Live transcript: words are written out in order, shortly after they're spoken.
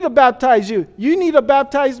to baptize you. You need to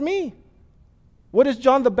baptize me. What is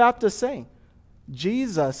John the Baptist saying?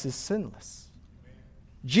 Jesus is sinless.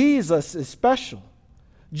 Jesus is special.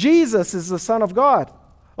 Jesus is the Son of God.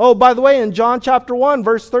 Oh, by the way, in John chapter 1,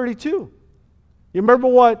 verse 32, you remember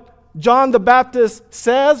what John the Baptist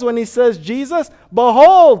says when he says Jesus?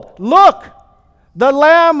 Behold, look, the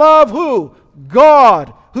Lamb of who?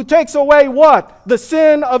 God, who takes away what? The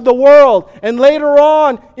sin of the world. And later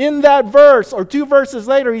on in that verse, or 2 verses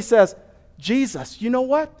later, he says, Jesus, you know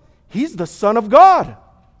what? He's the Son of God.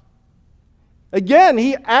 Again,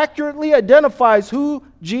 he accurately identifies who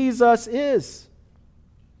Jesus is.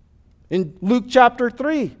 In Luke chapter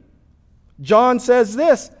 3, John says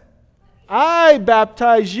this, I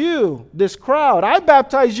baptize you, this crowd, I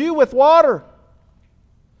baptize you with water.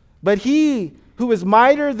 But he who is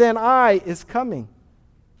mightier than I is coming.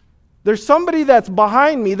 There's somebody that's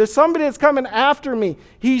behind me. There's somebody that's coming after me.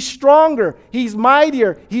 He's stronger. He's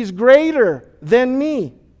mightier. He's greater than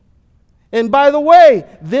me. And by the way,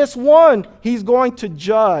 this one, he's going to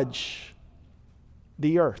judge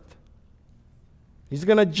the earth. He's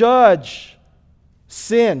going to judge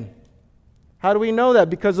sin. How do we know that?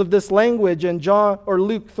 Because of this language in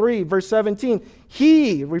Luke 3, verse 17.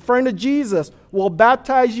 He, referring to Jesus, will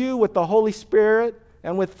baptize you with the Holy Spirit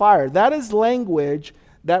and with fire. That is language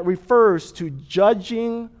that refers to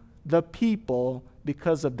judging the people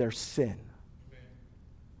because of their sin.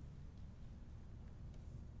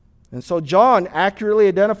 And so John accurately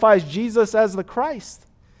identifies Jesus as the Christ.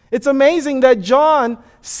 It's amazing that John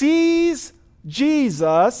sees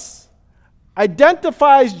Jesus,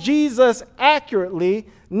 identifies Jesus accurately,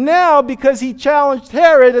 now because he challenged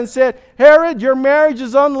Herod and said, Herod, your marriage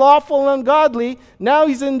is unlawful and ungodly. Now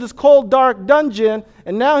he's in this cold, dark dungeon,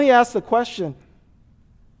 and now he asks the question,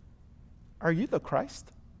 are you the Christ?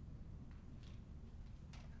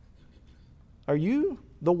 Are you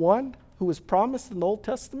the one who was promised in the Old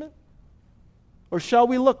Testament? Or shall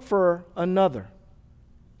we look for another?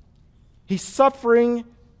 He's suffering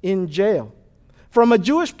in jail. From a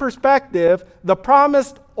Jewish perspective, the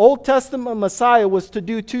promised Old Testament Messiah was to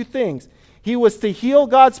do 2 things. He was to heal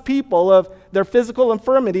God's people of their physical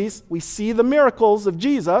infirmities. We see the miracles of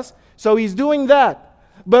Jesus, so he's doing that.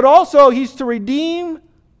 But also, he's to redeem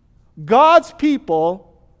God's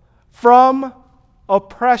people from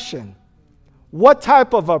oppression. What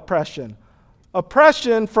type of oppression?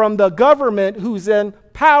 Oppression from the government who's in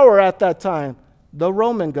power at that time, the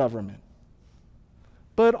Roman government.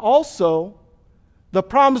 But also, the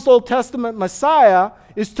promised Old Testament Messiah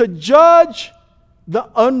is to judge the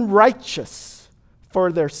unrighteous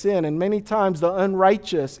for their sin. And many times the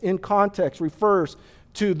unrighteous in context refers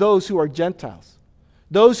to those who are Gentiles,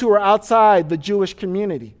 those who are outside the Jewish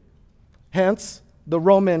community, hence the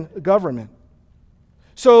Roman government.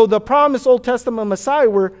 So the promised Old Testament Messiah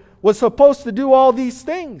was supposed to do all these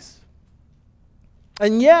things.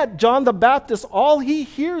 And yet, John the Baptist, all he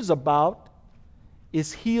hears about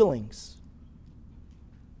is healings.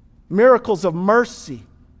 Miracles of mercy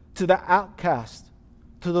to the outcast,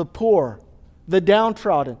 to the poor, the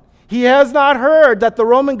downtrodden. He has not heard that the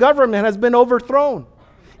Roman government has been overthrown.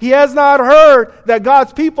 He has not heard that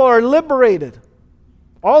God's people are liberated.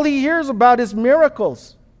 All he hears about is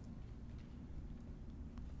miracles.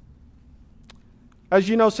 As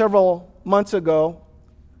you know, several months ago,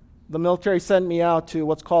 the military sent me out to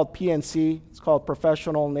what's called PNC. It's called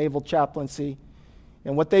Professional Naval Chaplaincy.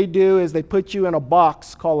 And what they do is they put you in a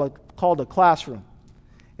box called a classroom.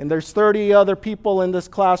 And there's 30 other people in this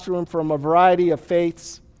classroom from a variety of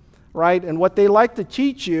faiths, right? And what they like to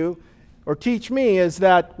teach you, or teach me, is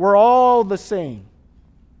that we're all the same.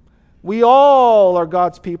 We all are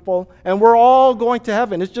God's people, and we're all going to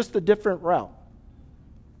heaven. It's just a different route.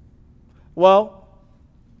 Well,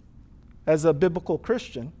 as a biblical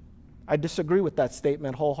Christian, I disagree with that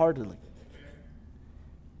statement wholeheartedly.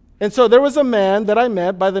 And so there was a man that I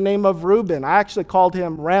met by the name of Reuben. I actually called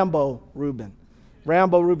him Rambo Reuben.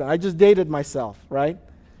 Rambo Reuben. I just dated myself, right?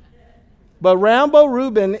 But Rambo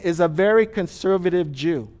Reuben is a very conservative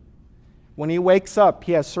Jew. When he wakes up,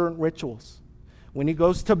 he has certain rituals. When he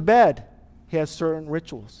goes to bed, he has certain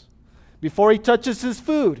rituals. Before he touches his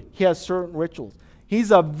food, he has certain rituals.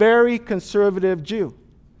 He's a very conservative Jew.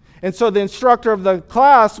 And so the instructor of the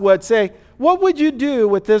class would say, what would you do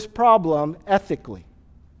with this problem ethically?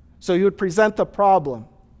 So he would present the problem.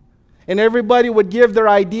 And everybody would give their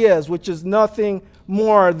ideas, which is nothing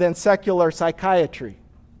more than secular psychiatry.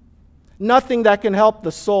 Nothing that can help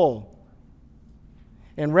the soul.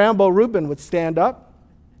 And Rambo Reuben would stand up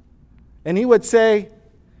and he would say,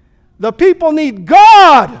 the people need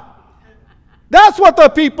God. That's what the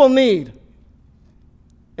people need.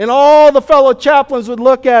 And all the fellow chaplains would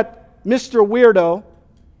look at Mr. Weirdo,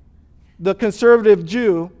 the conservative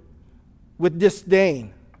Jew, with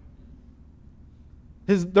disdain.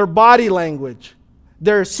 Their body language,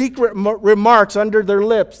 their secret remarks under their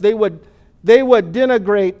lips, they would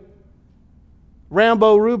denigrate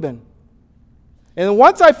Rambo Reuben. And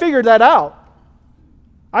once I figured that out,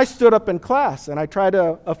 I stood up in class and I tried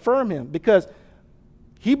to affirm him because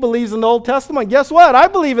he believes in the Old Testament. Guess what? I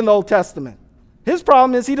believe in the Old Testament. His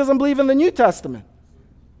problem is he doesn't believe in the New Testament.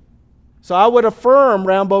 So I would affirm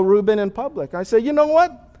Rambo Reuben in public. I say, you know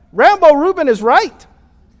what? Rambo Reuben is right.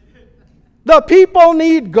 The people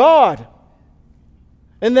need God.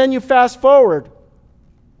 And then you fast forward.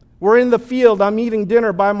 We're in the field. I'm eating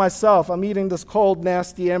dinner by myself. I'm eating this cold,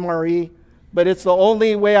 nasty MRE, but it's the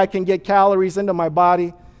only way I can get calories into my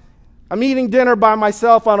body. I'm eating dinner by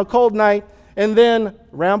myself on a cold night, and then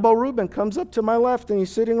Rambo Reuben comes up to my left, and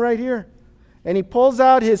he's sitting right here. And he pulls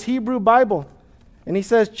out his Hebrew Bible, and he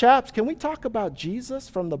says, "Chaps, can we talk about Jesus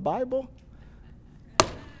from the Bible?"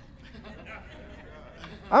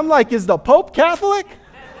 I'm like, is the Pope Catholic?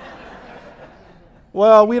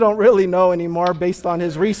 Well, we don't really know anymore based on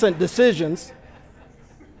his recent decisions.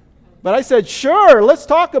 But I said, sure, let's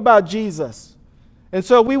talk about Jesus. And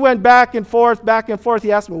so we went back and forth, back and forth.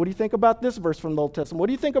 He asked me, what do you think about this verse from the Old Testament? What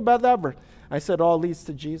do you think about that verse? I said, all leads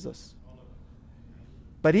to Jesus.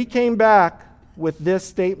 But he came back with this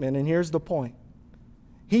statement, and here's the point.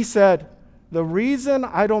 He said, the reason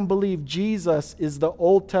I don't believe Jesus is the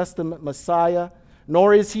Old Testament Messiah,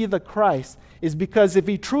 nor is he the Christ, is because if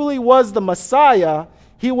he truly was the Messiah,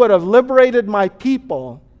 he would have liberated my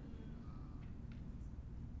people,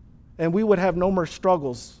 and we would have no more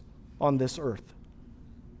struggles on this earth.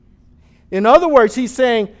 In other words, he's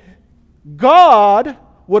saying God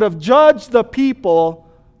would have judged the people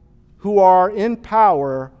who are in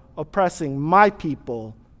power oppressing my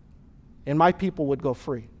people, and my people would go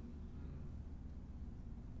free.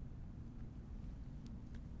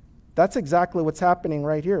 That's exactly what's happening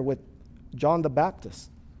right here with John the Baptist.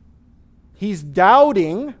 He's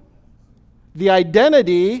doubting the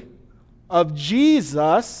identity of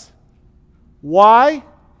Jesus. Why?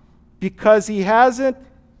 Because he hasn't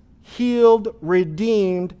healed,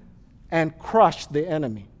 redeemed, and crushed the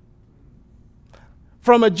enemy.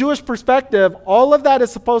 From a Jewish perspective, all of that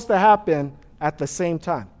is supposed to happen at the same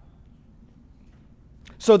time.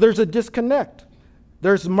 So there's a disconnect.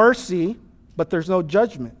 There's mercy, but there's no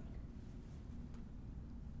judgment.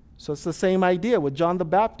 So it's the same idea with John the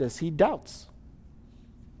Baptist. He doubts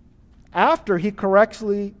after he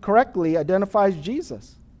correctly identifies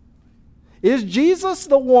Jesus. Is Jesus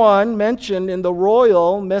the one mentioned in the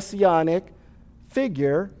royal messianic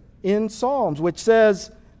figure in Psalms, which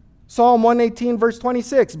says, Psalm 118, verse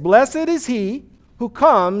 26, blessed is he who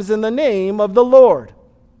comes in the name of the Lord.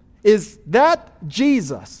 Is that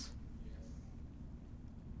Jesus?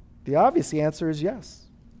 The obvious answer is yes.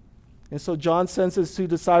 And so John sends his two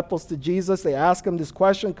disciples to Jesus. They ask him this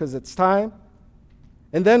question because it's time.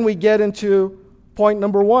 And then we get into point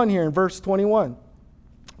number 1 here in verse 21.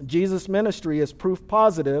 Jesus' ministry is proof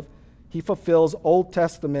positive. He fulfills Old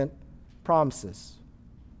Testament promises.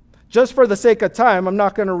 Just for the sake of time, I'm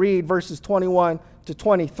not going to read verses 21 to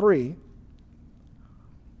 23.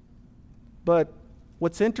 But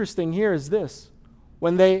what's interesting here is this.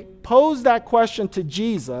 When they pose that question to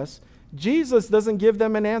Jesus, Jesus doesn't give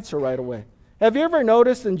them an answer right away. Have you ever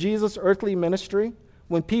noticed in Jesus' earthly ministry,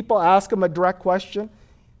 when people ask him a direct question,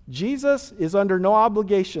 Jesus is under no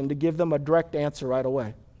obligation to give them a direct answer right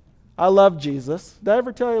away. I love Jesus. Did I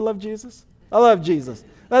ever tell you I love Jesus? I love Jesus.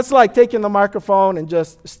 That's like taking the microphone and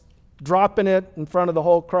just dropping it in front of the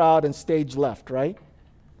whole crowd and stage left, right?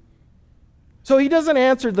 So he doesn't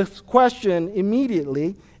answer this question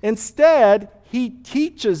immediately. Instead, he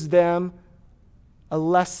teaches them a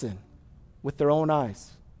lesson with their own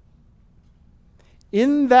eyes.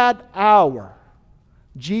 In that hour,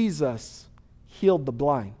 Jesus healed the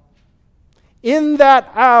blind. In that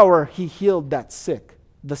hour, he healed the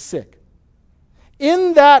sick.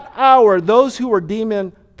 In that hour, those who were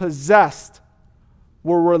demon-possessed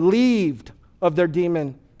were relieved of their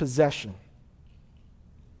demon possession.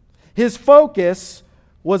 His focus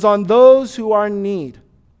was on those who are in need.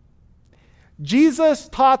 Jesus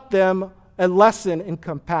taught them a lesson in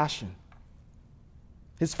compassion.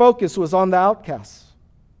 His focus was on the outcasts.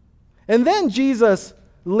 And then Jesus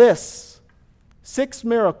lists 6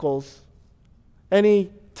 miracles, and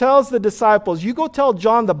he tells the disciples, you go tell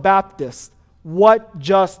John the Baptist what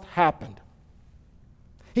just happened.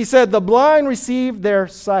 He said, the blind received their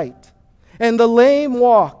sight, and the lame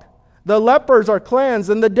walk, the lepers are cleansed,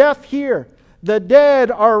 and the deaf hear, the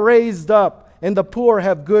dead are raised up, and the poor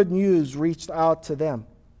have good news reached out to them.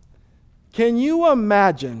 Can you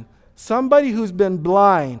imagine somebody who's been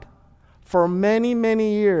blind for many,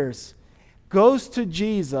 many years goes to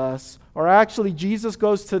Jesus, or actually Jesus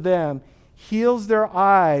goes to them, heals their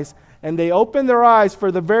eyes, and they open their eyes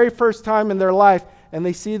for the very first time in their life, and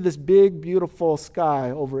they see this big, beautiful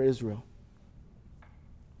sky over Israel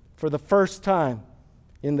for the first time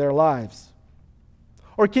in their lives?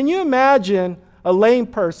 Or can you imagine a lame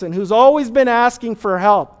person who's always been asking for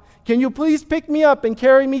help? Can you please pick me up and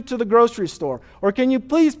carry me to the grocery store? Or can you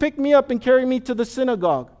please pick me up and carry me to the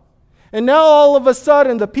synagogue? And now all of a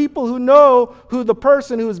sudden, the people who know who the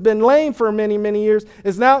person who's been lame for many, many years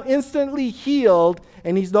is now instantly healed,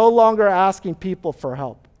 and he's no longer asking people for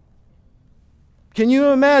help. Can you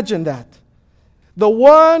imagine that? The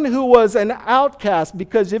one who was an outcast,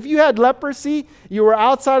 because if you had leprosy, you were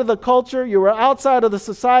outside of the culture, you were outside of the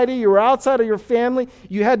society, you were outside of your family,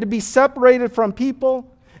 you had to be separated from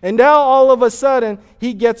people. And now all of a sudden,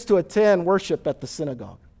 he gets to attend worship at the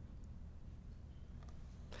synagogue.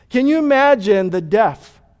 Can you imagine the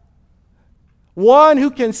deaf? One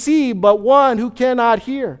who can see, but one who cannot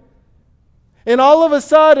hear. And all of a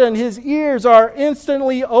sudden, his ears are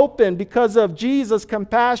instantly open because of Jesus'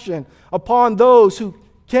 compassion upon those who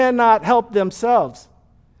cannot help themselves.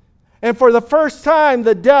 And for the first time,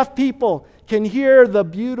 the deaf people can hear the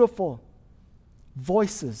beautiful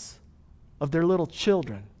voices of their little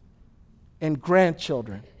children and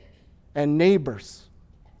grandchildren and neighbors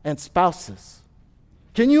and spouses.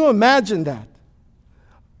 Can you imagine that?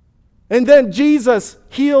 And then Jesus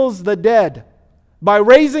heals the dead by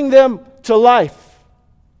raising them to life.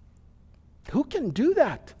 Who can do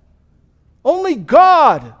that? Only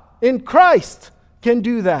God in Christ can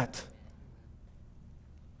do that.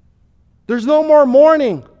 There's no more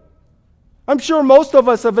mourning. I'm sure most of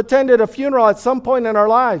us have attended a funeral at some point in our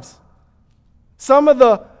lives. Some of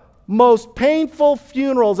the most painful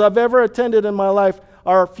funerals I've ever attended in my life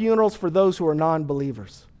are funerals for those who are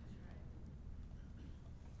non-believers.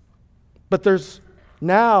 But there's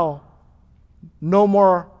now no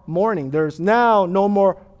more mourning. There's now no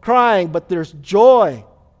more crying, but there's joy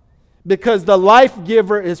because the life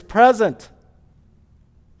giver is present.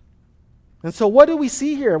 And so what do we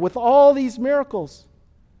see here with all these miracles?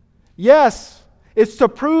 Yes, it's to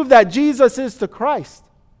prove that Jesus is the Christ.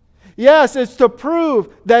 Yes, it's to prove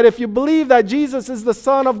that if you believe that Jesus is the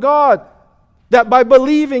Son of God, that by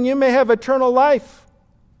believing you may have eternal life.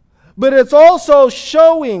 But it's also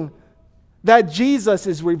showing that Jesus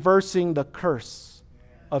is reversing the curse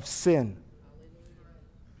of sin.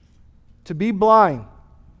 To be blind,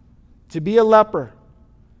 to be a leper,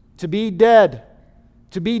 to be dead,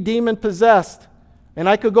 to be demon-possessed, and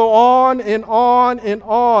I could go on and on and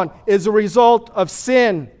on, is a result of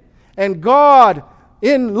sin. And God,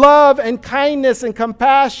 in love and kindness and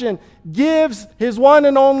compassion, gives His one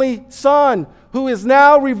and only Son, who is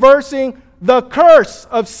now reversing the curse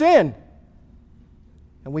of sin.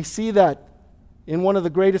 And we see that in one of the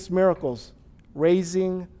greatest miracles,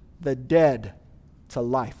 raising the dead to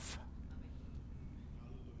life.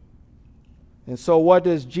 And so what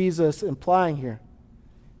is Jesus implying here?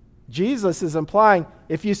 Jesus is implying,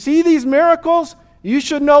 if you see these miracles, you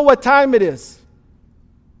should know what time it is.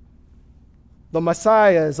 The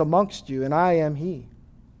Messiah is amongst you, and I am He.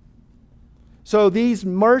 So these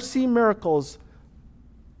mercy miracles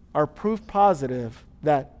are proof positive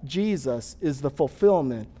that Jesus is the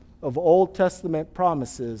fulfillment of Old Testament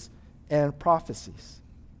promises and prophecies.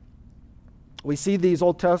 We see these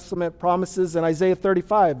Old Testament promises in Isaiah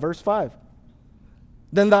 35, verse 5.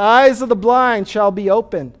 Then the eyes of the blind shall be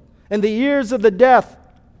opened, and the ears of the deaf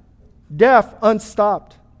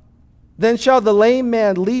unstopped. Then shall the lame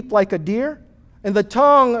man leap like a deer, and the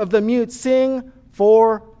tongue of the mute sing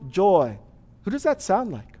for joy. Who does that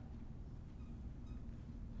sound like?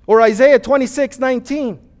 Or Isaiah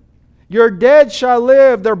 26:19. Your dead shall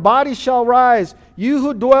live, their bodies shall rise. You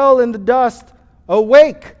who dwell in the dust,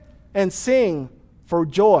 awake and sing for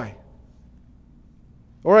joy.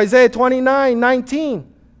 Or Isaiah 29:19.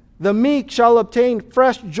 The meek shall obtain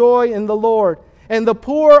fresh joy in the Lord, and the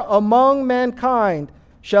poor among mankind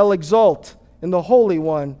shall exult in the Holy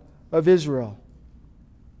One of Israel.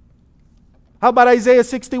 How about Isaiah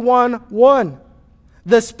 61:1?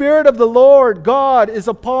 The Spirit of the Lord God is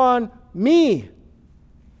upon me,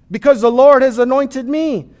 because the Lord has anointed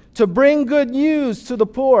me to bring good news to the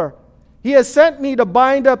poor. He has sent me to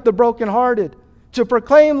bind up the brokenhearted, to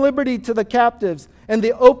proclaim liberty to the captives, and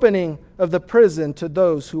the opening of the prison to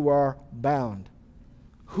those who are bound.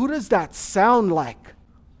 Who does that sound like?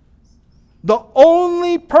 The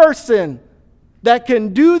only person that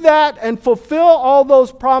can do that and fulfill all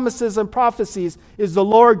those promises and prophecies is the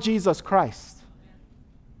Lord Jesus Christ.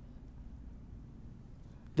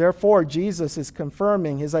 Therefore, Jesus is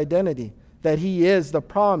confirming his identity, that he is the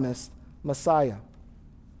promised Messiah.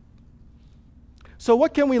 So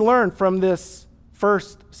what can we learn from this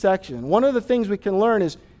first section? One of the things we can learn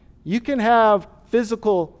is you can have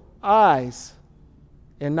physical eyes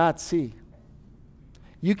and not see.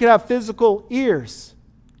 You can have physical ears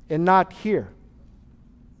and not hear.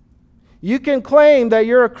 You can claim that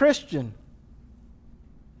you're a Christian,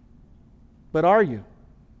 but are you?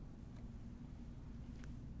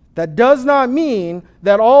 That does not mean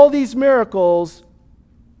that all these miracles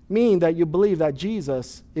mean that you believe that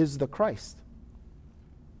Jesus is the Christ,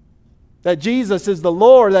 that Jesus is the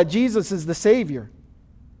Lord, that Jesus is the Savior.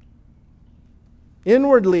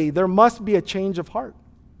 Inwardly, there must be a change of heart.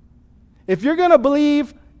 If you're going to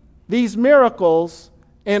believe these miracles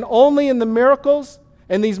and only in the miracles,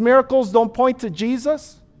 and these miracles don't point to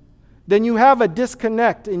Jesus, then you have a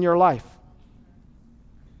disconnect in your life.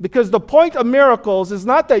 Because the point of miracles is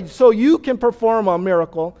not that so you can perform a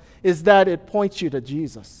miracle, is that it points you to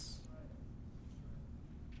Jesus.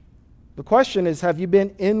 The question is, have you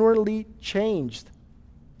been inwardly changed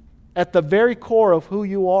at the very core of who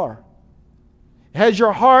you are? Has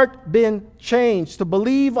your heart been changed to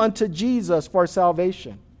believe unto Jesus for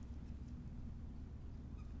salvation?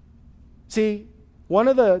 See, one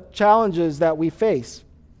of the challenges that we face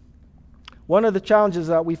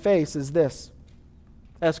is this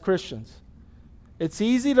as Christians. It's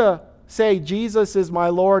easy to say Jesus is my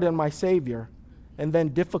Lord and my Savior, and then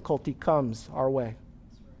difficulty comes our way.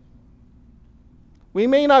 We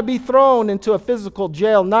may not be thrown into a physical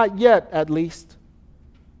jail, not yet at least,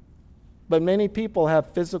 but many people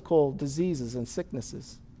have physical diseases and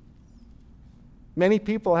sicknesses. Many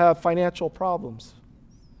people have financial problems.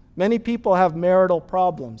 Many people have marital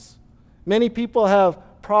problems. Many people have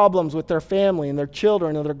problems with their family and their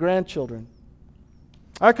children and their grandchildren.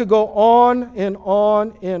 I could go on and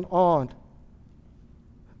on and on.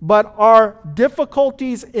 But our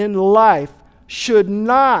difficulties in life should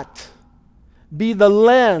not be the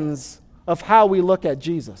lens of how we look at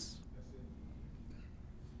Jesus.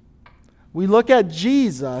 We look at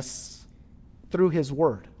Jesus through His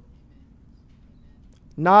Word,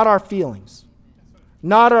 not our feelings,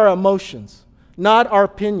 not our emotions, not our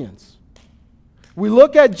opinions. We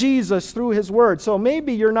look at Jesus through His Word. So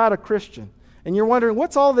maybe you're not a Christian, and you're wondering,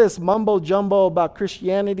 what's all this mumbo-jumbo about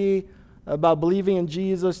Christianity, about believing in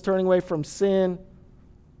Jesus, turning away from sin?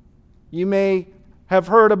 You may have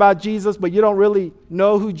heard about Jesus, but you don't really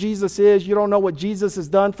know who Jesus is. You don't know what Jesus has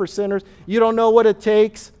done for sinners. You don't know what it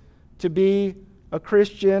takes to be a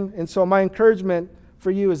Christian. And so my encouragement for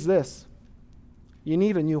you is this: you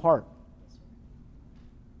need a new heart.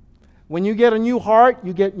 When you get a new heart,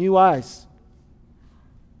 you get new eyes.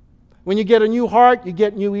 When you get a new heart, you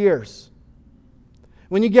get new ears.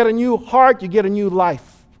 When you get a new heart, you get a new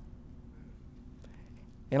life.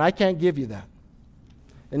 And I can't give you that.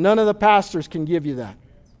 And none of the pastors can give you that.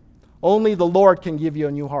 Only the Lord can give you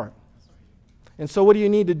a new heart. And so what do you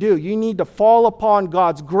need to do? You need to fall upon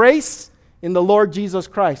God's grace in the Lord Jesus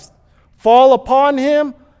Christ. Fall upon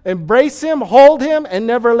Him, embrace Him, hold Him, and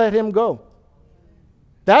never let Him go.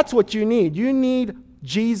 That's what you need. You need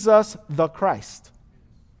Jesus the Christ.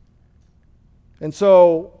 And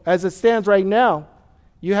so, as it stands right now,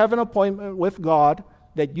 you have an appointment with God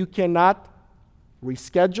that you cannot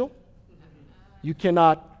reschedule. You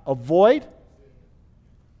cannot avoid.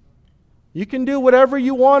 You can do whatever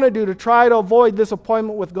you want to do to try to avoid this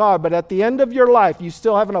appointment with God, but at the end of your life, you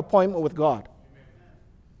still have an appointment with God.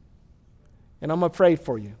 And I'm afraid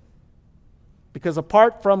for you. Because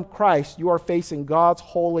apart from Christ, you are facing God's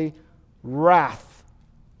holy wrath.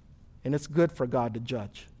 And it's good for God to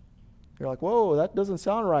judge. You're like, whoa, that doesn't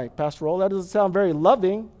sound right, Pastor Rolo. That doesn't sound very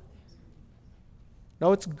loving.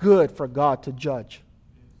 No, it's good for God to judge.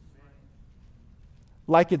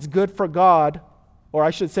 Like it's good for God, or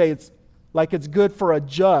I should say it's like it's good for a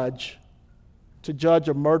judge to judge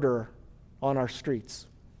a murderer on our streets.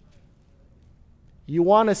 You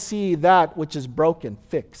want to see that which is broken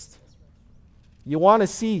fixed. You want to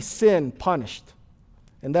see sin punished.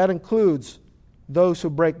 And that includes those who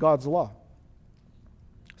break God's law.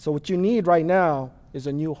 So what you need right now is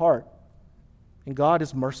a new heart. And God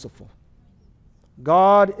is merciful.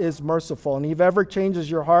 God is merciful. And if He ever changes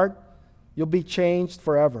your heart, you'll be changed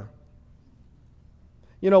forever.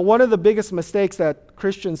 You know, one of the biggest mistakes that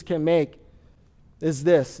Christians can make is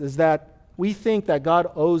this, is that we think that God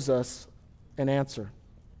owes us an answer.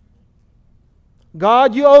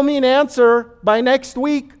 God, you owe me an answer by next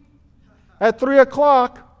week at 3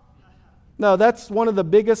 o'clock. No, that's one of the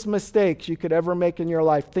biggest mistakes you could ever make in your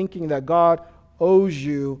life, thinking that God owes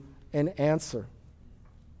you an answer.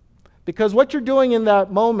 Because what you're doing in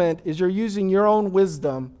that moment is you're using your own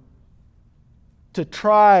wisdom to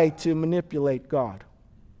try to manipulate God.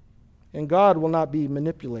 And God will not be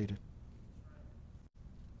manipulated.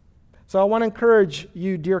 So I want to encourage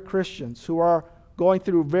you, dear Christians, who are going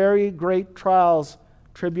through very great trials,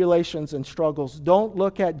 tribulations, and struggles. Don't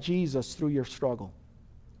look at Jesus through your struggle.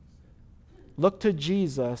 Look to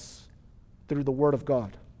Jesus through the Word of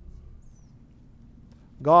God.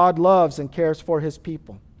 God loves and cares for His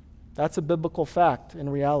people. That's a biblical fact in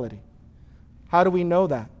reality. How do we know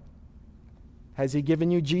that? Has He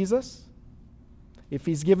given you Jesus? If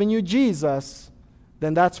He's given you Jesus,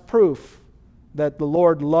 then that's proof that the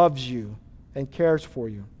Lord loves you and cares for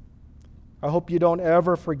you. I hope you don't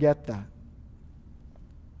ever forget that.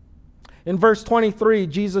 In verse 23,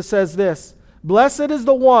 Jesus says this, "Blessed is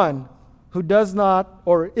the one who does not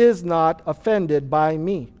or is not offended by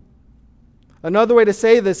me." Another way to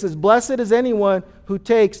say this is, blessed is anyone who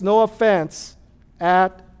takes no offense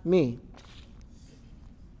at me.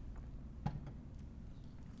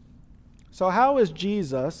 So how is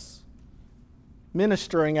Jesus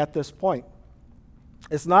ministering at this point?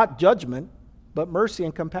 It's not judgment, but mercy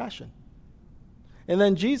and compassion. And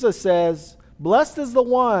then Jesus says, blessed is the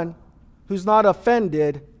one who's not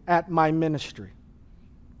offended at my ministry.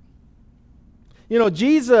 You know,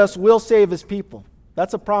 Jesus will save His people.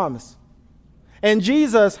 That's a promise. And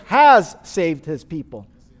Jesus has saved His people.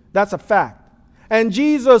 That's a fact. And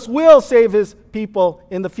Jesus will save His people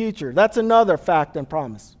in the future. That's another fact and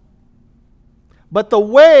promise. But the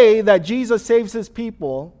way that Jesus saves His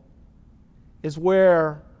people is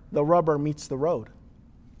where the rubber meets the road.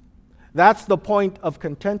 That's the point of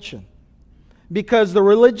contention. Because the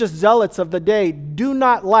religious zealots of the day do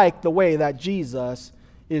not like the way that Jesus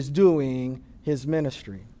is doing His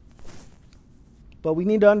ministry. But we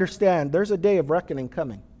need to understand there's a day of reckoning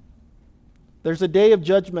coming. There's a day of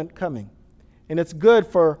judgment coming. And it's good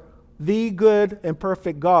for the good and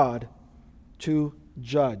perfect God to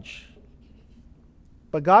judge.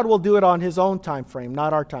 But God will do it on His own time frame,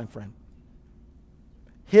 not our time frame.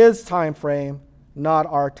 His time frame, not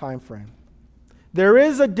our time frame. There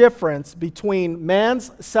is a difference between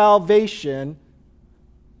man's salvation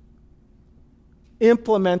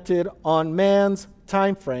implemented on man's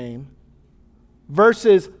time frame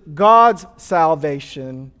versus God's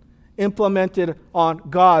salvation implemented on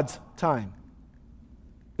God's time.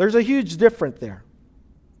 There's a huge difference there.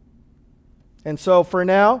 And so for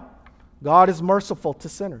now, God is merciful to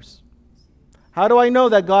sinners. How do I know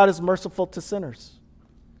that God is merciful to sinners?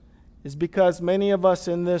 It's because many of us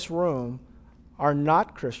in this room are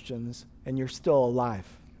not Christians and you're still alive.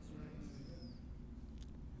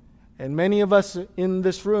 And many of us in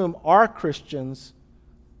this room are Christians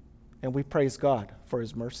and we praise God for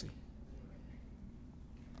His mercy.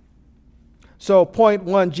 So, point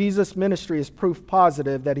one, Jesus' ministry is proof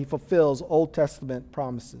positive that He fulfills Old Testament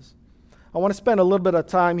promises. I want to spend a little bit of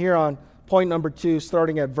time here on point number 2,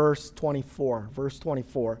 starting at verse 24. Verse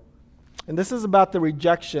 24. And this is about the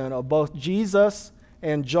rejection of both Jesus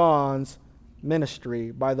and John's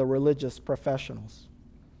ministry by the religious professionals.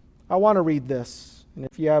 I want to read this. And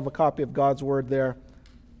if you have a copy of God's Word there,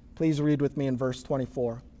 please read with me in verse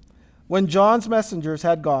 24. When John's messengers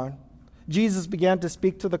had gone, Jesus began to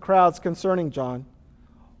speak to the crowds concerning John.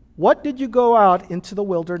 What did you go out into the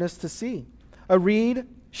wilderness to see? A reed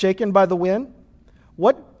shaken by the wind?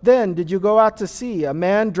 What then did you go out to see? A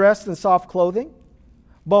man dressed in soft clothing?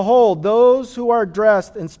 Behold, those who are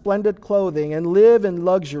dressed in splendid clothing and live in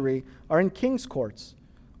luxury are in king's courts.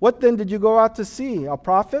 What then did you go out to see? A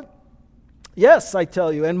prophet? Yes, I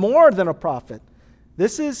tell you, and more than a prophet.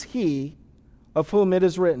 This is he of whom it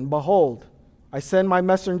is written, behold, I send my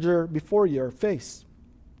messenger before your face,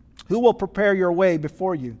 who will prepare your way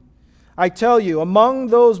before you. I tell you, among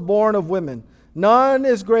those born of women, none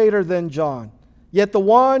is greater than John. Yet the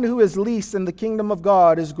one who is least in the kingdom of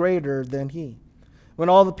God is greater than he. When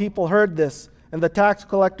all the people heard this, and the tax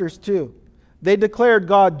collectors too, they declared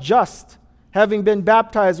God just, having been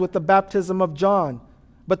baptized with the baptism of John.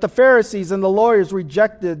 But the Pharisees and the lawyers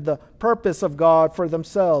rejected the purpose of God for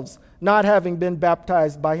themselves, not having been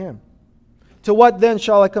baptized by him. To what then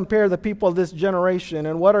shall I compare the people of this generation,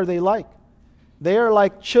 and what are they like? They are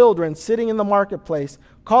like children sitting in the marketplace,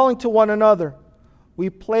 calling to one another, we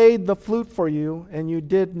played the flute for you, and you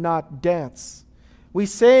did not dance. We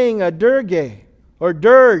sang a dirge, or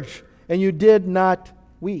dirge, and you did not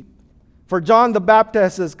weep. For John the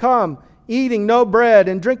Baptist has come, eating no bread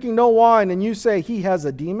and drinking no wine, and you say he has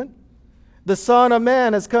a demon? The Son of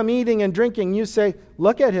Man has come eating and drinking, you say,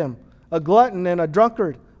 look at him, a glutton and a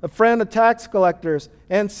drunkard, a friend of tax collectors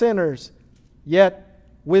and sinners. Yet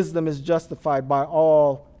wisdom is justified by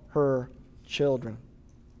all her children.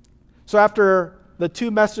 So after the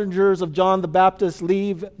two messengers of John the Baptist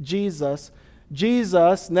leave Jesus,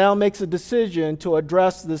 Jesus now makes a decision to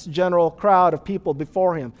address this general crowd of people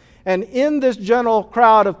before him. And in this general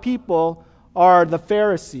crowd of people are the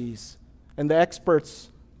Pharisees and the experts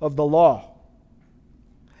of the law.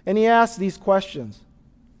 And he asks these questions.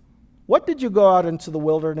 What did you go out into the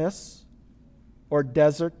wilderness or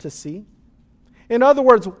desert to see? In other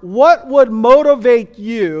words, what would motivate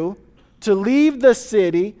you to leave the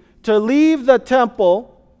city, to leave the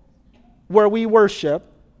temple where we worship,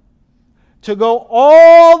 to go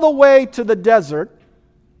all the way to the desert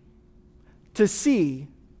to see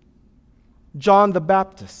John the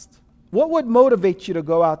Baptist? What would motivate you to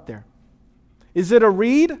go out there? Is it a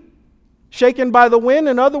reed shaken by the wind?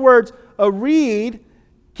 In other words, a reed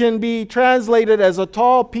can be translated as a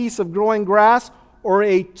tall piece of growing grass or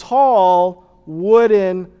a tall,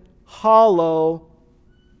 wooden, hollow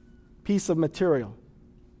piece of material.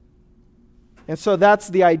 And so that's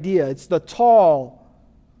the idea. It's the tall,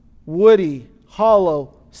 woody,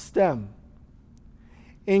 hollow stem.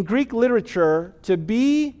 In Greek literature, to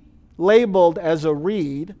be labeled as a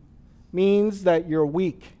reed means that you're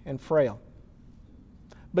weak and frail.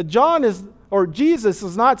 But Jesus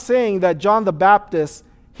is not saying that John the Baptist,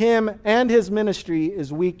 him and his ministry,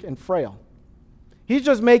 is weak and frail. He's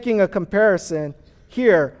just making a comparison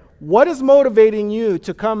here. What is motivating you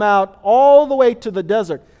to come out all the way to the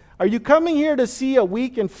desert? Are you coming here to see a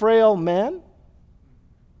weak and frail man?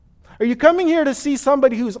 Are you coming here to see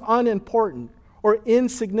somebody who's unimportant or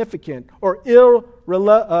insignificant or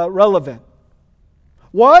irrelevant?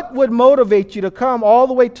 What would motivate you to come all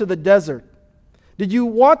the way to the desert? Did you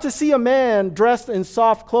want to see a man dressed in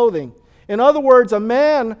soft clothing? In other words, a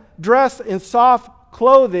man dressed in soft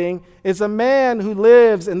clothing is a man who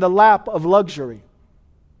lives in the lap of luxury.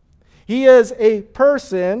 He is a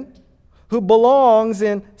person who belongs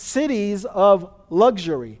in cities of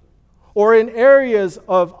luxury or in areas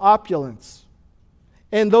of opulence.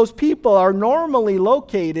 And those people are normally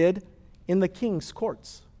located in the king's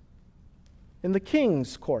courts. In the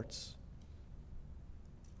king's courts.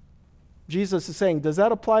 Jesus is saying, does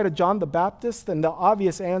that apply to John the Baptist? And the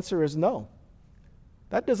obvious answer is no.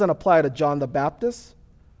 That doesn't apply to John the Baptist.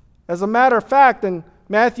 As a matter of fact, in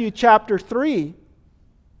Matthew chapter 3,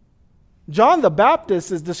 John the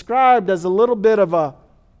Baptist is described as a little bit of a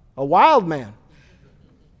wild man.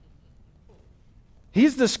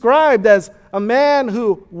 He's described as a man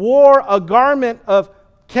who wore a garment of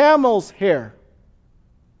camel's hair.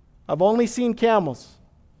 I've only seen camels.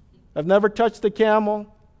 I've never touched a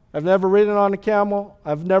camel. I've never ridden on a camel.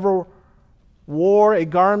 I've never wore a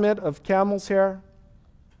garment of camel's hair.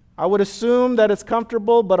 I would assume that it's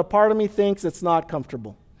comfortable, but a part of me thinks it's not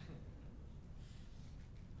comfortable.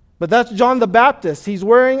 But that's John the Baptist. He's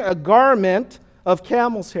wearing a garment of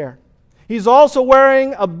camel's hair. He's also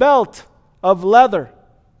wearing a belt of leather.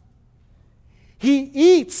 He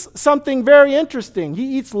eats something very interesting.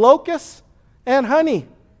 He eats locusts and honey.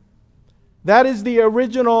 That is the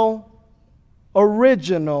original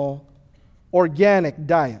organic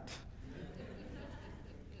diet.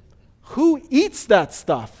 Who eats that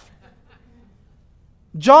stuff?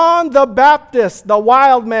 John the Baptist, the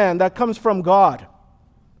wild man that comes from God.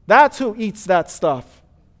 That's who eats that stuff.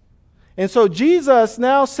 And so Jesus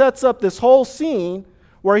now sets up this whole scene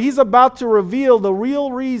where he's about to reveal the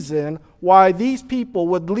real reason why these people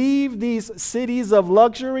would leave these cities of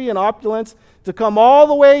luxury and opulence to come all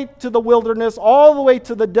the way to the wilderness, all the way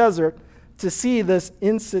to the desert to see this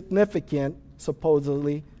insignificant,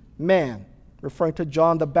 supposedly, man, referring to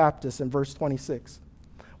John the Baptist in verse 26.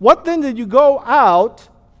 What then did you go out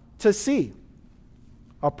to see?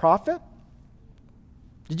 A prophet?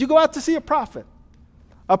 Did you go out to see a prophet?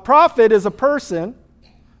 A prophet is a person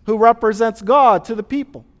who represents God to the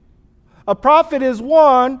people. A prophet is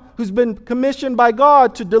one who's been commissioned by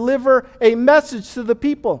God to deliver a message to the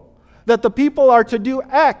people, that the people are to do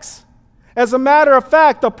X. As a matter of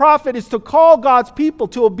fact, the prophet is to call God's people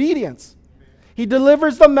to obedience. He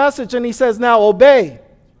delivers the message and he says, now obey.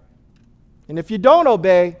 And if you don't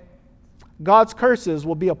obey, God's curses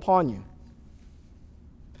will be upon you.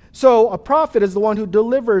 So a prophet is the one who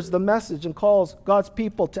delivers the message and calls God's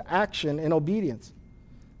people to action and obedience.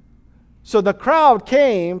 So the crowd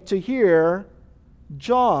came to hear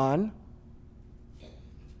John,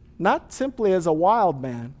 not simply as a wild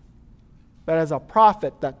man, but as a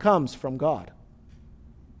prophet that comes from God.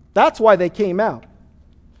 That's why they came out.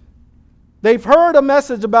 They've heard a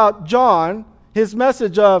message about John, his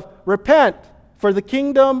message of repent, for the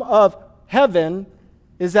kingdom of heaven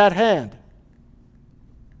is at hand.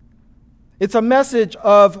 It's a message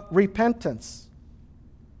of repentance.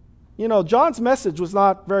 You know, John's message was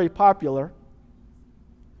not very popular.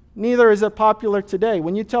 Neither is it popular today.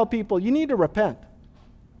 When you tell people, you need to repent.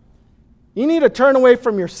 You need to turn away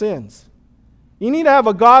from your sins. You need to have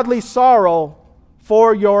a godly sorrow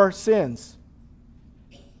for your sins.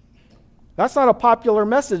 That's not a popular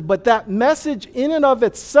message, but that message in and of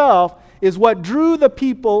itself is what drew the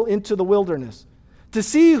people into the wilderness. To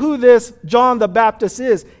see who this John the Baptist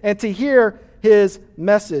is and to hear his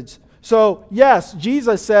message. So, yes,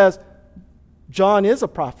 Jesus says John is a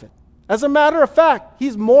prophet. As a matter of fact,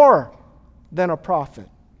 he's more than a prophet.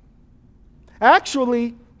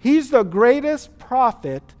 Actually, he's the greatest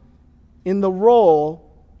prophet in the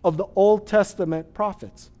role of the Old Testament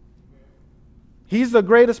prophets. He's the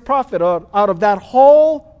greatest prophet out of that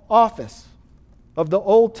whole office of the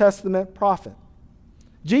Old Testament prophet.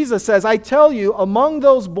 Jesus says, I tell you, among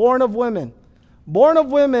those born of women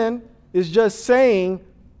is just saying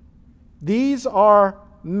these are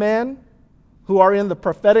men who are in the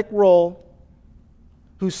prophetic role,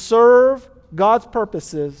 who serve God's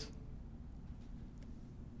purposes,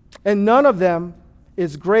 and none of them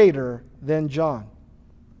is greater than John.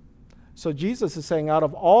 So Jesus is saying, out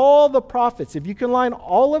of all the prophets, if you can line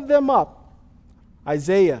all of them up,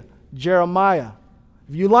 Isaiah, Jeremiah,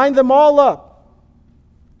 if you line them all up,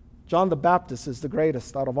 John the Baptist is the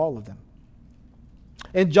greatest out of all of them.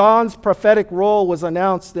 And John's prophetic role was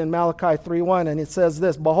announced in Malachi 3:1, and it says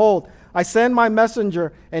this, Behold, I send my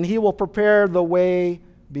messenger, and he will prepare the way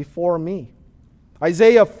before me.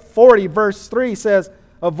 Isaiah 40, verse 3 says,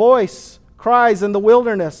 A voice cries in the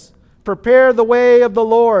wilderness, Prepare the way of the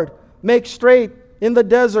Lord, make straight in the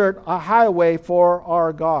desert a highway for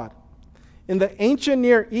our God. In the ancient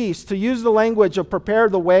Near East, to use the language of prepare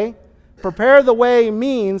the way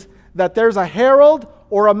means that there's a herald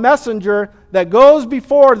or a messenger that goes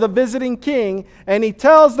before the visiting king, and he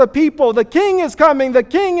tells the people, the king is coming, the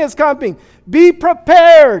king is coming. Be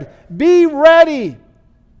prepared, be ready.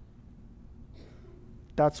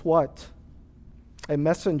 That's what a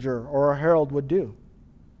messenger or a herald would do.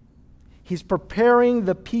 He's preparing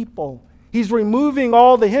the people. He's removing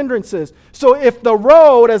all the hindrances. So if the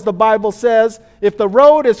road, as the Bible says, if the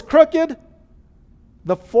road is crooked,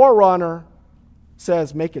 the forerunner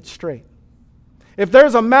says, make it straight. If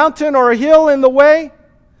there's a mountain or a hill in the way,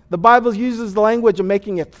 the Bible uses the language of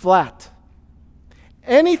making it flat.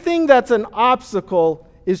 Anything that's an obstacle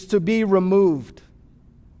is to be removed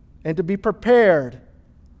and to be prepared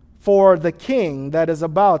for the king that is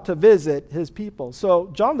about to visit his people.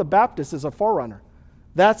 So John the Baptist is a forerunner.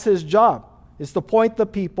 That's his job, is to point the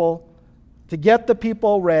people, to get the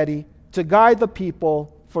people ready, to guide the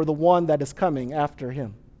people for the one that is coming after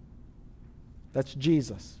him. That's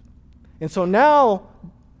Jesus. And so now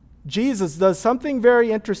Jesus does something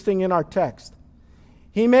very interesting in our text.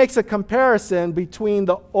 He makes a comparison between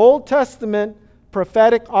the Old Testament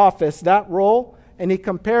prophetic office, that role, and he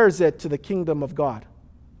compares it to the kingdom of God.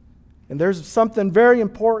 And there's something very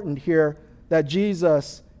important here that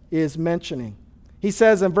Jesus is mentioning. He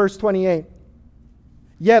says in verse 28,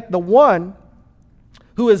 Yet the one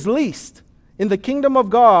who is least in the kingdom of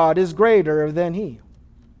God is greater than he.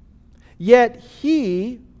 Yet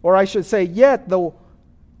he, or I should say,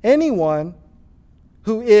 anyone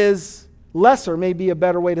who is lesser, may be a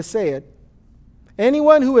better way to say it,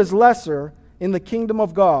 anyone who is lesser in the kingdom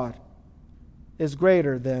of God is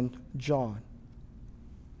greater than John.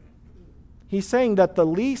 He's saying that the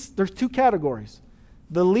least, there's two categories.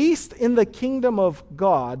 The least in the kingdom of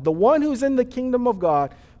God, the one who's in the kingdom of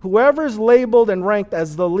God, whoever's labeled and ranked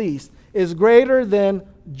as the least, is greater than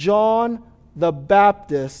John the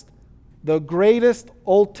Baptist, the greatest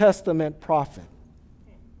Old Testament prophet.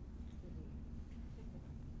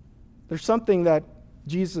 There's something that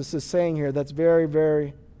Jesus is saying here that's very,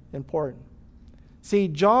 very important. See,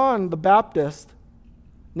 John the Baptist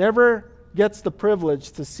never gets the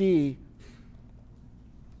privilege to see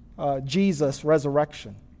Jesus'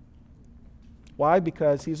 resurrection. Why?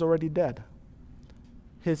 Because he's already dead.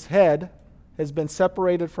 His head has been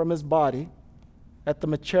separated from his body at the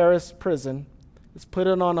Machaerus prison. It's put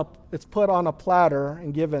on a platter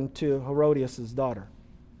and given to Herodias' daughter.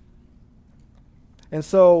 And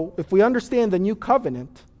so, if we understand the new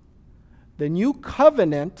covenant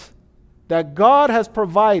that God has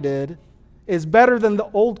provided is better than the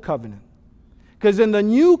old covenant. Because in the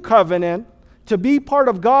new covenant, to be part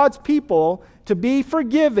of God's people, to be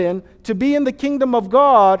forgiven, to be in the kingdom of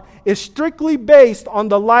God, is strictly based on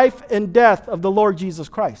the life and death of the Lord Jesus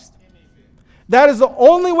Christ. That is the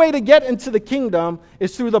only way to get into the kingdom,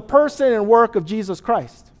 is through the person and work of Jesus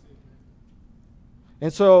Christ.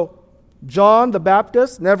 And so John the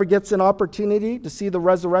Baptist never gets an opportunity to see the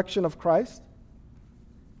resurrection of Christ.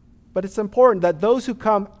 But it's important that those who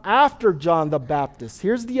come after John the Baptist,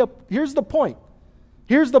 here's the point.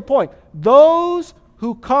 Here's the point. Those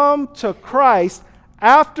who come to Christ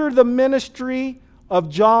after the ministry of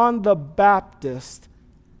John the Baptist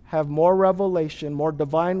have more revelation, more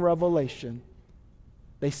divine revelation.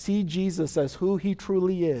 They see Jesus as who he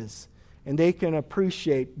truly is, and they can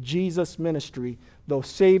appreciate Jesus' ministry, the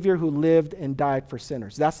Savior who lived and died for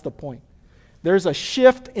sinners. That's the point. There's a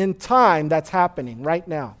shift in time that's happening right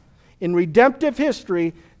now. In redemptive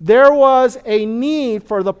history, there was a need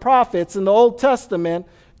for the prophets in the Old Testament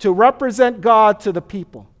to represent God to the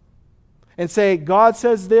people and say, God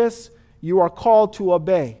says this, you are called to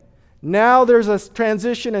obey. Now there's a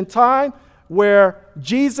transition in time where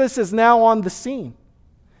Jesus is now on the scene.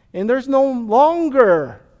 And there's no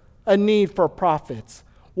longer a need for prophets.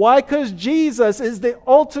 Why? Because Jesus is the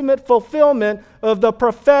ultimate fulfillment of the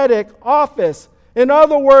prophetic office. In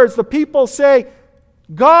other words, the people say,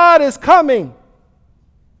 God is coming.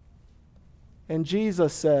 And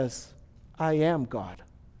Jesus says, I am God.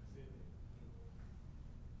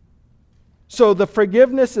 So the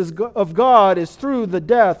forgiveness of God is through the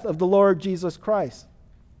death of the Lord Jesus Christ.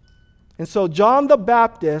 And so John the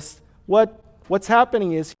Baptist, what's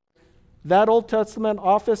happening is that Old Testament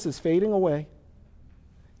office is fading away.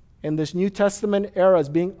 And this New Testament era is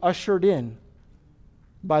being ushered in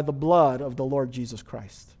by the blood of the Lord Jesus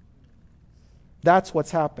Christ. That's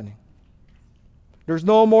what's happening. There's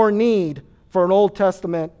no more need for an Old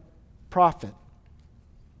Testament prophet.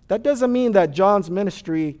 That doesn't mean that John's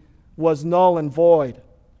ministry was null and void.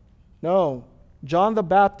 No, John the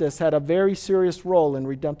Baptist had a very serious role in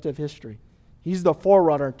redemptive history. He's the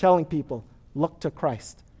forerunner telling people, look to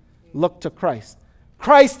Christ. Look to Christ.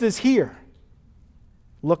 Christ is here.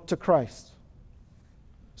 Look to Christ.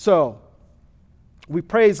 So, we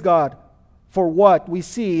praise God for what we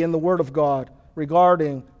see in the Word of God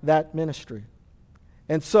regarding that ministry.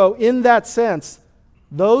 And so, in that sense,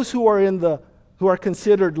 those who are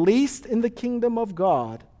considered least in the kingdom of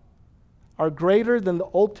God are greater than the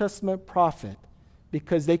Old Testament prophet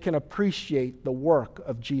because they can appreciate the work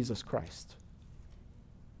of Jesus Christ.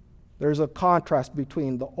 There's a contrast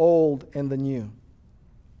between the old and the new.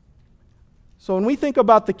 So when we think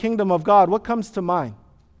about the kingdom of God, what comes to mind?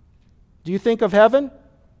 Do you think of heaven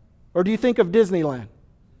or do you think of Disneyland?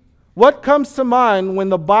 What comes to mind when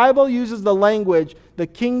the Bible uses the language, the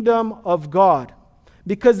kingdom of God?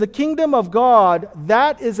 Because the kingdom of God,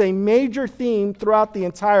 that is a major theme throughout the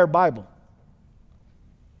entire Bible.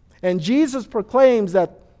 And Jesus proclaims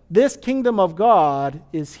that this kingdom of God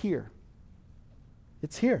is here.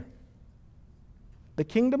 It's here. The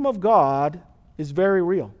kingdom of God is very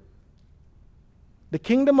real. The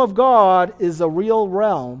kingdom of God is a real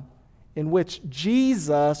realm in which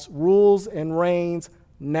Jesus rules and reigns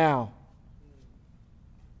now.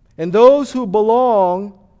 And those who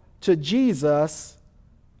belong to Jesus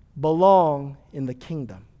belong in the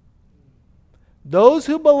kingdom. Those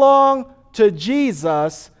who belong to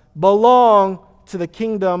Jesus belong to the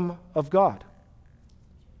kingdom of God.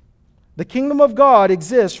 The kingdom of God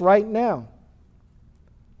exists right now.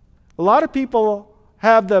 A lot of people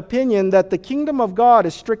have the opinion that the kingdom of God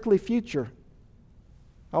is strictly future.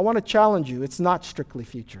 I want to challenge you, it's not strictly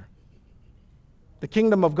future. The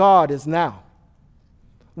kingdom of God is now.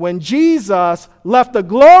 When Jesus left the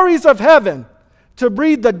glories of heaven to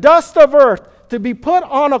breathe the dust of earth, to be put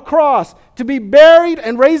on a cross, to be buried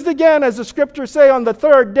and raised again, as the scriptures say, on the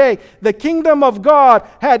third day, the kingdom of God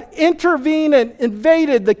had intervened and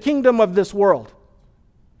invaded the kingdom of this world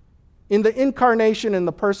in the incarnation and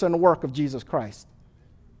the person and work of Jesus Christ.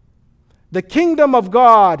 The kingdom of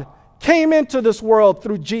God came into this world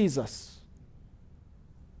through Jesus.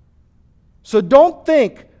 So don't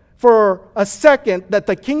think for a second that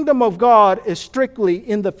the kingdom of God is strictly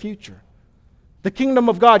in the future. The kingdom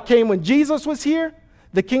of God came when Jesus was here.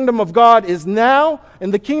 The kingdom of God is now.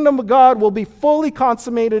 And the kingdom of God will be fully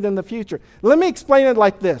consummated in the future. Let me explain it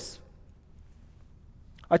like this.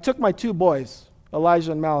 I took my two boys,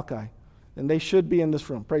 Elijah and Malachi, and they should be in this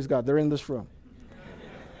room. Praise God, they're in this room.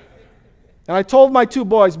 And I told my two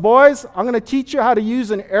boys, I'm going to teach you how to use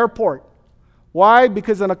an airport. Why?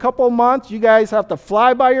 Because in a couple of months, you guys have to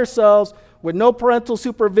fly by yourselves with no parental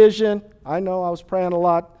supervision. I know, I was praying a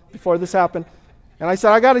lot before this happened. And I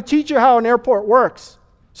said, I got to teach you how an airport works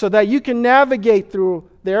so that you can navigate through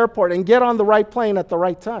the airport and get on the right plane at the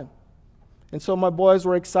right time. And so my boys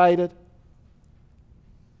were excited.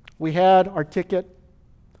 We had our ticket.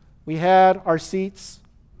 We had our seats.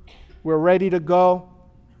 We're ready to go.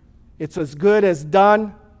 It's as good as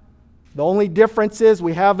done. The only difference is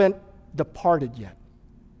we haven't departed yet.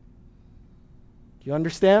 Do you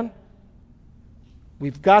understand?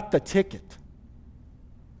 We've got the ticket.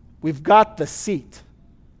 We've got the seat.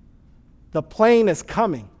 The plane is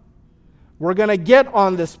coming. We're going to get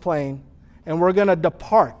on this plane and we're going to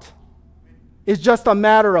depart. It's just a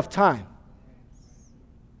matter of time.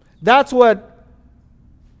 That's what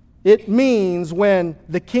it means when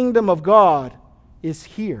the kingdom of God is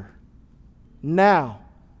here, now,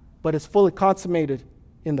 but it's fully consummated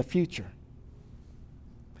in the future.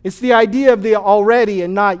 It's the idea of the already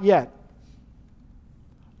and not yet.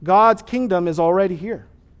 God's kingdom is already here,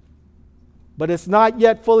 but it's not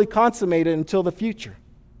yet fully consummated until the future.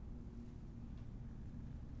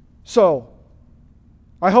 So,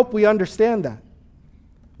 I hope we understand that.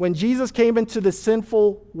 When Jesus came into the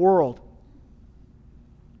sinful world,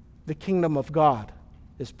 the kingdom of God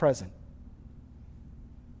is present.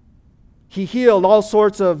 He healed all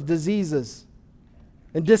sorts of diseases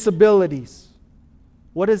and disabilities.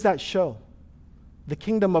 What does that show? The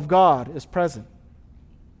kingdom of God is present.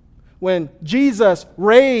 When Jesus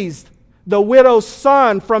raised the widow's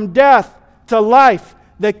son from death to life,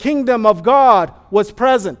 the kingdom of God was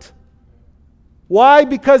present. Why?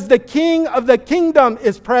 Because the king of the kingdom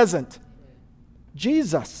is present.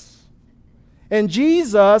 Jesus. And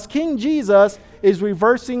Jesus, King Jesus, is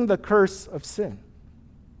reversing the curse of sin.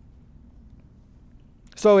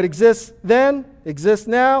 So it exists then, exists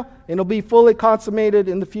now, and it'll be fully consummated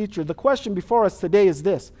in the future. The question before us today is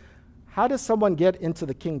this: how does someone get into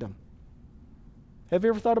the kingdom? Have you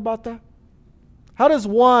ever thought about that? How does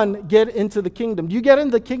one get into the kingdom? Do you get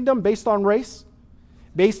into the kingdom based on race?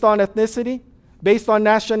 Based on ethnicity? Based on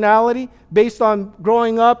nationality? Based on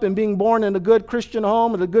growing up and being born in a good Christian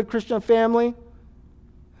home, in a good Christian family?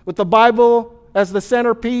 With the Bible as the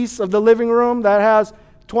centerpiece of the living room that has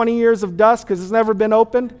 20 years of dust because it's never been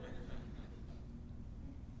opened?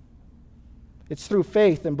 It's through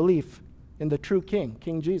faith and belief in the true King,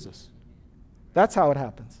 King Jesus. That's how it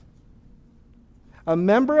happens. A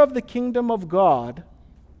member of the kingdom of God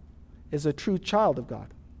is a true child of God.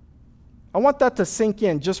 I want that to sink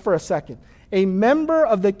in just for a second. A member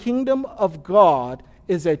of the kingdom of God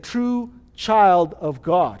is a true child of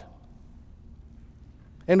God.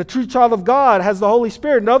 And a true child of God has the Holy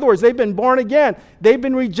Spirit. In other words, they've been born again. They've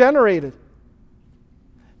been regenerated.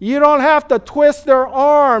 You don't have to twist their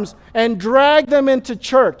arms and drag them into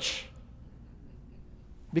church.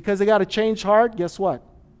 Because they got a changed heart, guess what?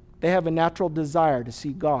 They have a natural desire to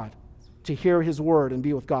see God, to hear His word and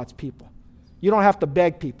be with God's people. You don't have to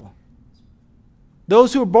beg people.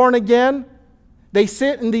 Those who are born again, they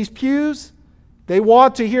sit in these pews. They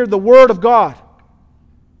want to hear the word of God.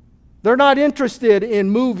 They're not interested in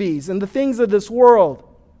movies and the things of this world.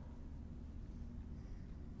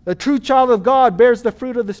 A true child of God bears the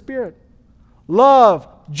fruit of the Spirit: love,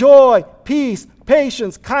 joy, peace,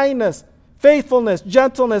 patience, kindness, faithfulness,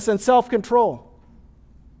 gentleness, and self-control.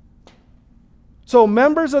 So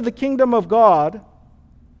members of the kingdom of God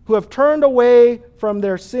who have turned away from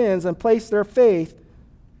their sins and placed their faith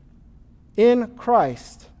in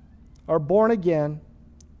Christ are born again,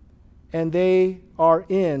 and they are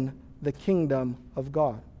in the kingdom of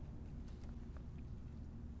God.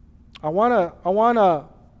 I want to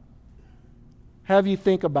have you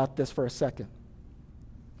think about this for a second.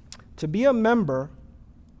 To be a member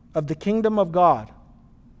of the kingdom of God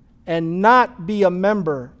and not be a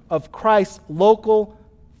member of Christ's local,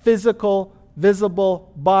 physical,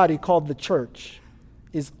 visible body called the church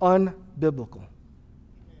is unbiblical.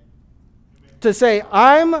 To say,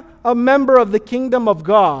 I'm a member of the kingdom of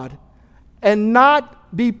God and not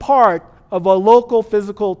be part of a local,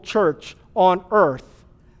 physical church on earth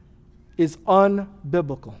is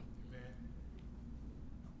unbiblical.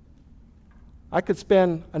 I could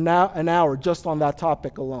spend an hour just on that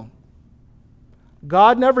topic alone.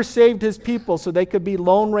 God never saved His people so they could be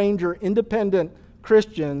Lone Ranger, independent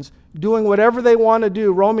Christians doing whatever they want to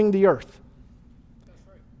do, roaming the earth.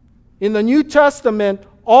 In the New Testament,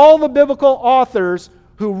 all the biblical authors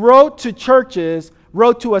who wrote to churches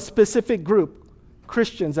wrote to a specific group: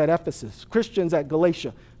 Christians at Ephesus, Christians at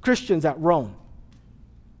Galatia, Christians at Rome,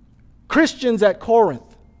 Christians at Corinth.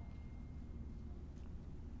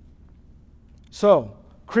 So,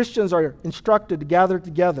 Christians are instructed to gather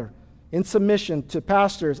together in submission to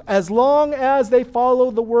pastors as long as they follow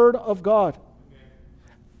the Word of God.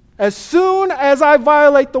 As soon as I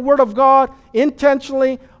violate the Word of God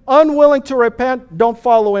intentionally, unwilling to repent, don't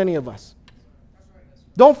follow any of us.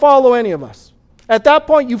 Don't follow any of us. At that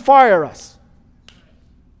point, you fire us.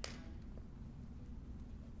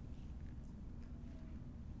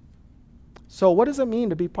 So what does it mean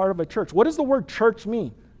to be part of a church? What does the word church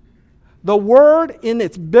mean? The word in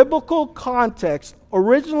its biblical context,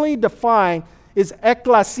 originally defined, is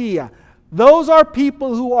ecclesia. Those are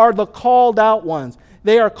people who are the called out ones.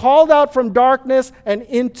 They are called out from darkness and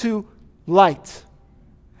into light.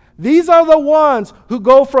 These are the ones who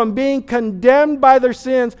go from being condemned by their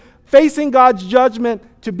sins, facing God's judgment,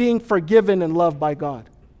 to being forgiven and loved by God.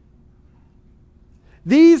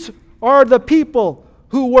 These are the people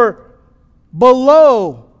who were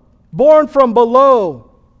below, born from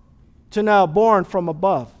below, to now born from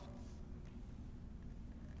above.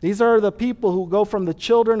 These are the people who go from the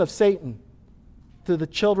children of Satan to the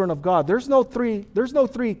children of God. There's no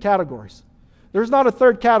three categories. There's not a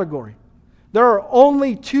third category. There are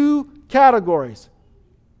only two categories.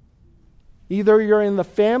 Either you're in the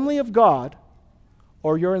family of God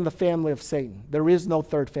or you're in the family of Satan. There is no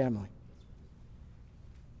third family.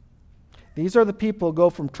 These are the people who go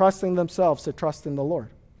from trusting themselves to trusting the Lord.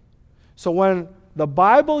 So when the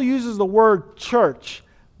Bible uses the word church,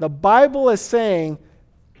 the Bible is saying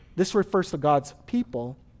this refers to God's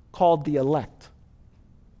people called the elect.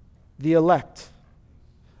 The elect.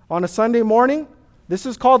 On a Sunday morning, this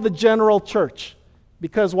is called the general church.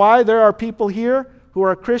 Because why? There are people here who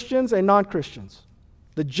are Christians and non-Christians.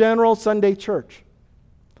 The general Sunday church.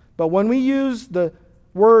 But when we use the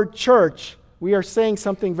word church, we are saying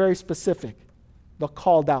something very specific. The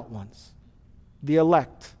called out ones. The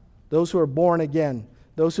elect. Those who are born again.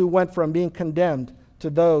 Those who went from being condemned to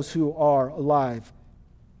those who are alive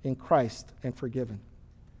in Christ and forgiven.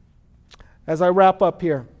 As I wrap up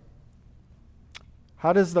here,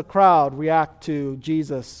 how does the crowd react to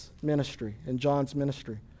Jesus' ministry and John's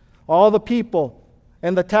ministry? All the people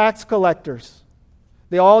and the tax collectors,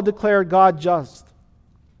 they all declared God just.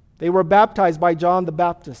 They were baptized by John the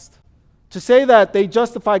Baptist. To say that they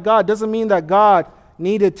justified God doesn't mean that God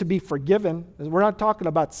needed to be forgiven. We're not talking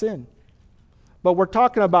about sin. But we're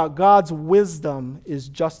talking about God's wisdom is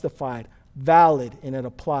justified, valid, and it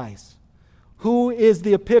applies. Who is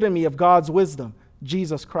the epitome of God's wisdom?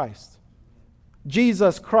 Jesus Christ.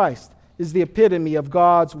 Jesus Christ is the epitome of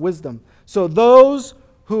God's wisdom. So those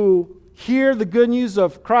who hear the good news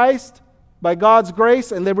of Christ by God's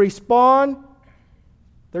grace and they respond,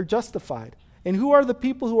 they're justified. And who are the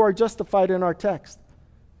people who are justified in our text?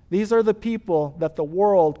 These are the people that the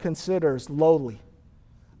world considers lowly,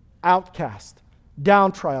 outcast,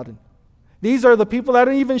 downtrodden. These are the people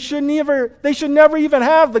that should never even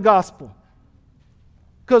have the gospel.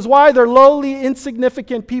 Because why? They're lowly,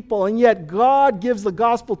 insignificant people, and yet God gives the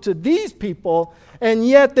gospel to these people, and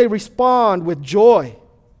yet they respond with joy.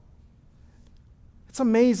 It's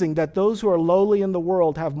amazing that those who are lowly in the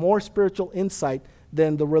world have more spiritual insight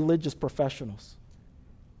than the religious professionals.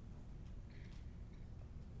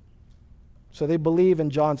 So they believe in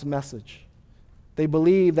John's message. They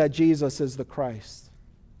believe that Jesus is the Christ.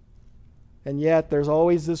 And yet there's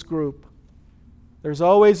always this group. There's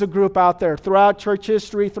always a group out there throughout church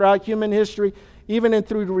history, throughout human history, even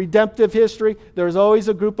through redemptive history, there's always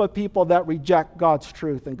a group of people that reject God's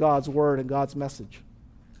truth and God's word and God's message.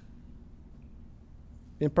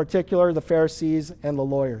 In particular, the Pharisees and the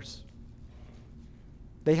lawyers.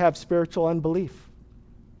 They have spiritual unbelief.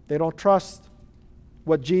 They don't trust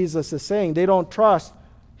what Jesus is saying. They don't trust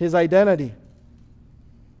his identity.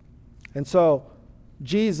 And so,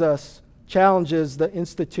 Jesus challenges the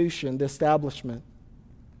institution, the establishment.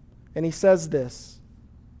 And he says this.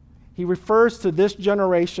 He refers to this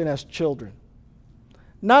generation as children.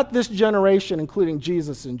 Not this generation, including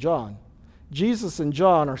Jesus and John. Jesus and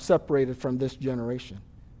John are separated from this generation.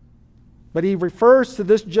 But he refers to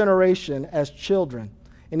this generation as children.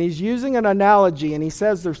 And he's using an analogy, and he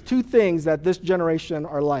says there's two things that this generation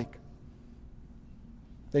are like.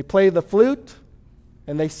 They play the flute,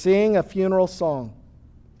 and they sing a funeral song.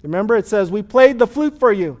 Remember, it says, we played the flute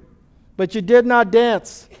for you, but you did not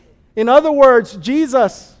dance. In other words,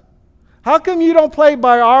 Jesus, how come you don't play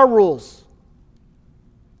by our rules?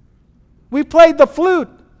 We played the flute.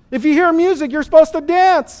 If you hear music, you're supposed to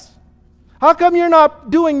dance. How come you're not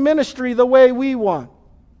doing ministry the way we want?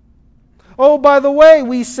 Oh, by the way,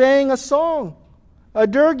 we sang a song, a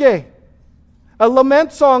dirge, a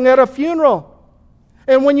lament song at a funeral.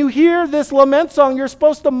 And when you hear this lament song, you're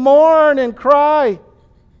supposed to mourn and cry.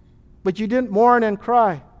 But you didn't mourn and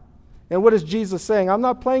cry. And what is Jesus saying? I'm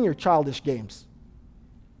not playing your childish games.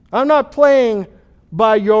 I'm not playing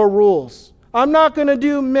by your rules. I'm not going to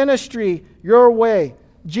do ministry your way.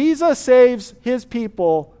 Jesus saves his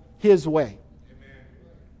people his way. Amen.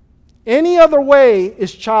 Any other way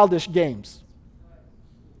is childish games.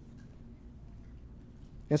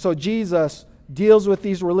 And so Jesus deals with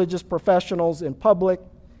these religious professionals in public.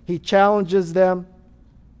 He challenges them.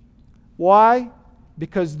 Why?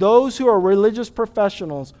 Because those who are religious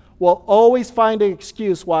professionals will always find an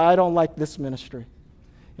excuse why I don't like this ministry,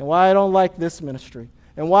 and why I don't like this ministry,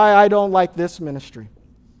 and why I don't like this ministry.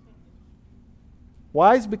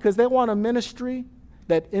 Why? It's because they want a ministry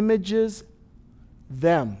that images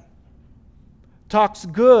them, talks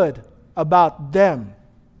good about them.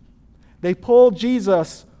 They pull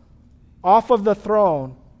Jesus off of the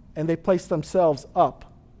throne and they place themselves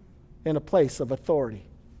up in a place of authority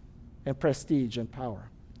and prestige and power.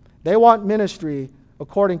 They want ministry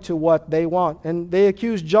according to what they want. And they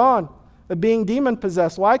accuse John of being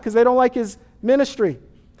demon-possessed. Why? Because they don't like his ministry.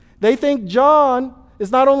 They think John is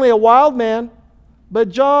not only a wild man, but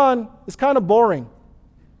John is kind of boring.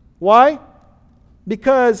 Why?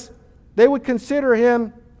 Because they would consider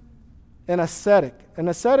him an ascetic. An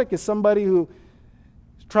ascetic is somebody who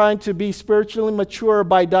is trying to be spiritually mature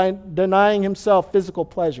by denying himself physical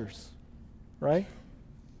pleasures. Right?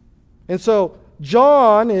 And so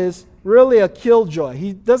John is really a killjoy.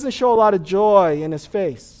 He doesn't show a lot of joy in his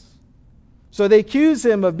face. So they accuse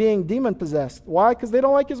him of being demon-possessed. Why? Because they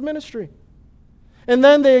don't like his ministry. And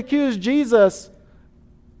then they accuse Jesus.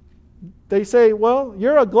 They say, well,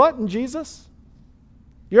 you're a glutton, Jesus.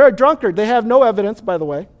 You're a drunkard. They have no evidence, by the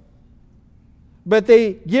way. But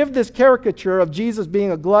they give this caricature of Jesus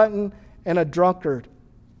being a glutton and a drunkard.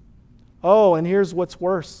 Oh, and here's what's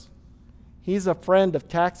worse. He's a friend of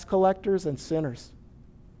tax collectors and sinners.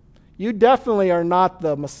 You definitely are not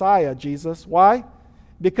the Messiah, Jesus. Why?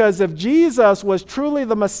 Because if Jesus was truly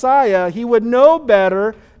the Messiah, he would know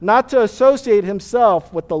better not to associate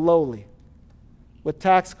himself with the lowly, with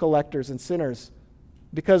tax collectors and sinners.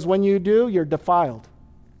 Because when you do, you're defiled.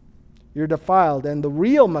 You're defiled. And the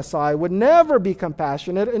real Messiah would never be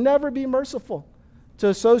compassionate and never be merciful to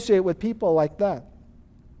associate with people like that.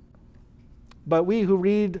 But we who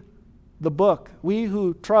read the book, we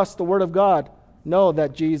who trust the Word of God, know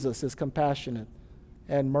that Jesus is compassionate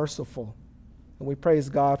and merciful. And we praise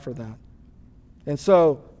God for that. And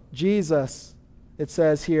so, Jesus, it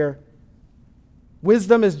says here,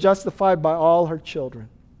 wisdom is justified by all her children.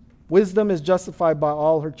 Wisdom is justified by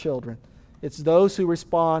all her children. It's those who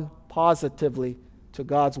respond positively to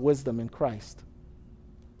God's wisdom in Christ.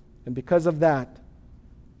 And because of that,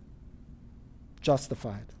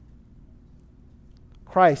 justified.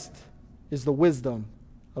 Christ is the wisdom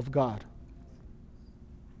of God.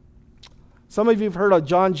 Some of you have heard of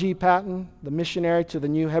John G. Paton, the missionary to the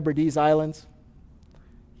New Hebrides Islands.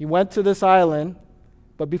 He went to this island,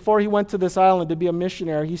 but before he went to this island to be a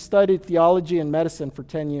missionary, he studied theology and medicine for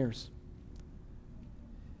 10 years.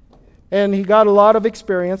 And he got a lot of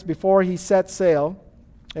experience before he set sail.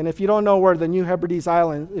 And if you don't know where the New Hebrides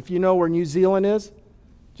Islands, if you know where New Zealand is,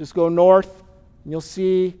 just go north and you'll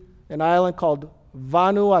see an island called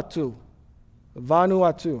Vanuatu.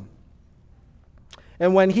 Vanuatu.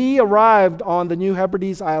 And when he arrived on the New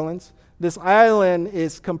Hebrides Islands, this island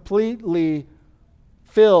is completely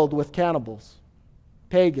filled with cannibals,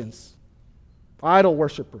 pagans, idol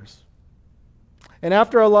worshipers. And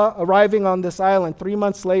after arriving on this island, 3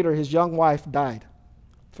 months later, his young wife died.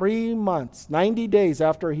 3 months, 90 days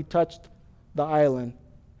after he touched the island,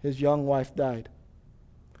 his young wife died.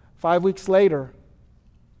 5 weeks later,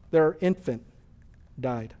 their infant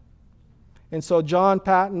died. And so John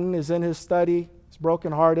Paton is in his study. He's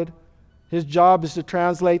brokenhearted. His job is to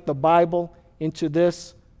translate the Bible into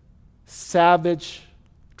this savage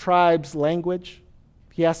tribe's language.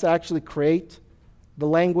 He has to actually create the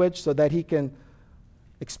language so that he can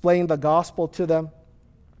explain the gospel to them.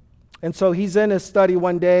 And so he's in his study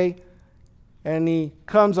one day, and he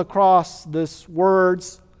comes across this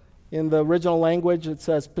words in the original language. It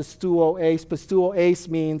says pistuo eis. Pistuo eis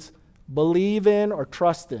means believe in or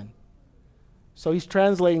trust in. So he's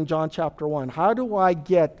translating John chapter 1. How do I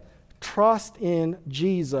get trust in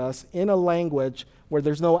Jesus in a language where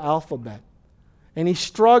there's no alphabet? And he's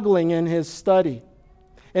struggling in his study.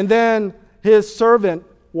 And then his servant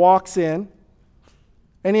walks in,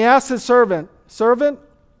 and he asks his servant, "Servant,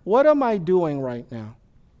 what am I doing right now?"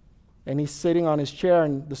 And he's sitting on his chair,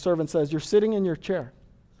 and the servant says, "You're sitting in your chair."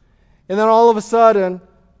 And then all of a sudden,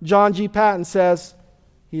 John G. Paton says,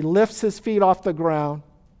 he lifts his feet off the ground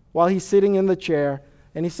while he's sitting in the chair,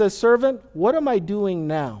 and he says, "Servant, what am I doing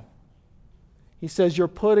now?" He says, "You're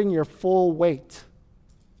putting your full weight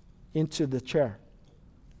into the chair."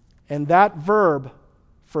 And that verb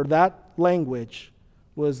for that language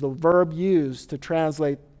was the verb used to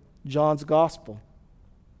translate John's gospel,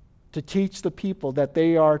 to teach the people that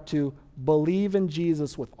they are to believe in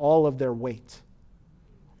Jesus with all of their weight,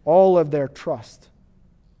 all of their trust.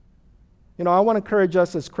 You know, I want to encourage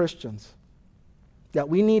us as Christians that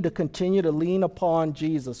we need to continue to lean upon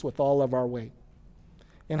Jesus with all of our weight.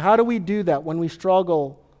 And how do we do that when we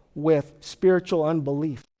struggle with spiritual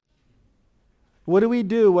unbelief? What do we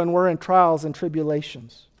do when we're in trials and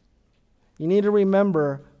tribulations? You need to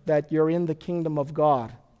remember that you're in the kingdom of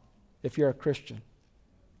God if you're a Christian.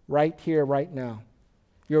 Right here, right now.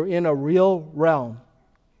 You're in a real realm,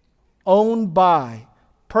 owned by,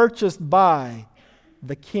 purchased by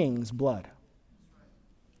the King's blood.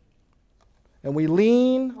 And we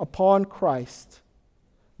lean upon Christ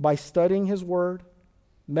by studying His Word,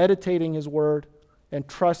 meditating His Word, and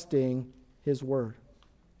trusting His Word.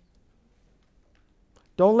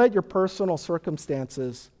 Don't let your personal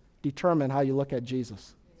circumstances determine how you look at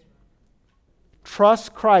Jesus.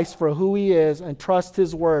 Trust Christ for who He is and trust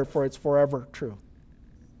His Word for it's forever true.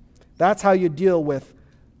 That's how you deal with,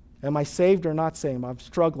 am I saved or not saved? I'm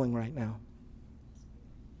struggling right now.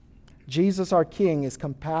 Jesus, our King, is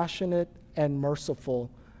compassionate and merciful,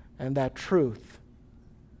 and that truth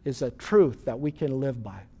is a truth that we can live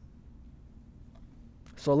by.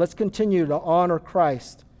 So let's continue to honor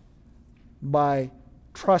Christ by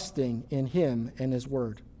trusting in Him and His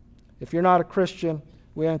Word. If you're not a Christian,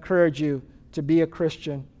 we encourage you to be a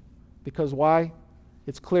Christian, because why?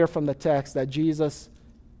 It's clear from the text that Jesus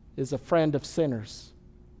is a friend of sinners.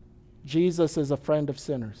 Jesus is a friend of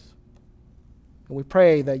sinners. And we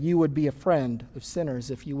pray that you would be a friend of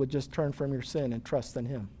sinners if you would just turn from your sin and trust in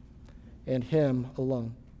Him and Him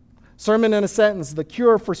alone. Sermon in a sentence: the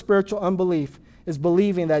cure for spiritual unbelief is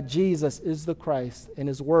believing that Jesus is the Christ and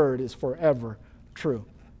His Word is forever true.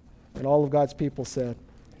 And all of God's people said,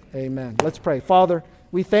 amen. Let's pray. Father,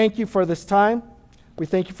 we thank You for this time. We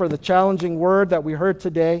thank You for the challenging word that we heard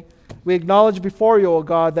today. We acknowledge before You, O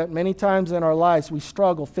God, that many times in our lives we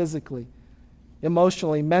struggle physically,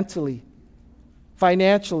 emotionally, mentally,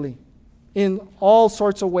 financially, in all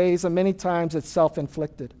sorts of ways, and many times it's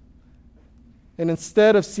self-inflicted. And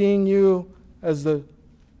instead of seeing You as the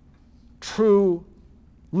true,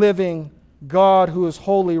 living God who is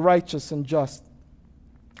holy, righteous, and just,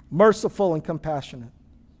 merciful and compassionate,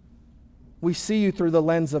 we see You through the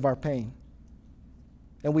lens of our pain,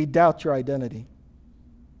 and we doubt Your identity.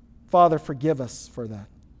 Father, forgive us for that.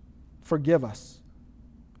 Forgive us.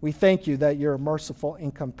 We thank You that You're merciful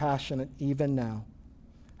and compassionate even now.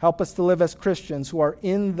 Help us to live as Christians who are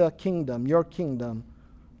in the kingdom, Your kingdom,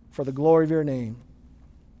 for the glory of Your name.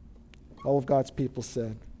 All of God's people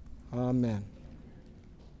said, amen.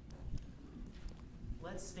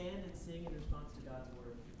 Let's stand and sing in response to God's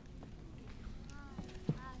word.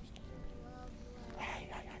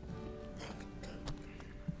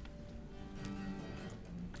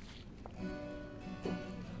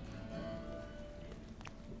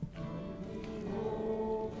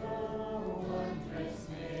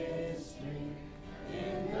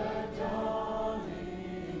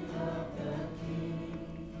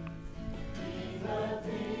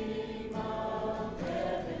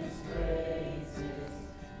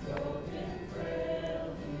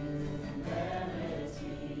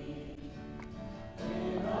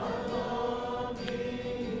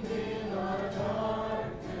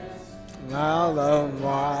 Now the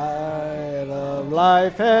light of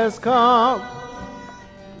life has come.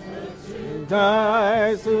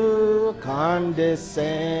 Christ who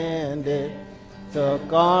condescended,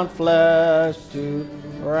 took on flesh to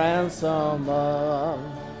ransom us.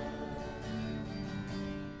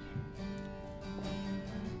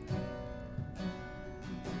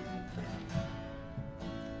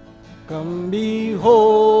 Come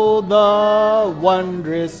behold the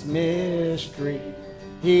wondrous mystery.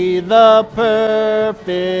 He, the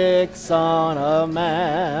perfect Son of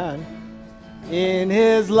Man, in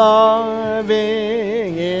His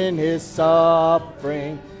loving, in His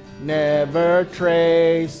suffering, never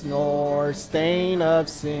trace nor stain of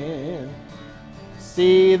sin.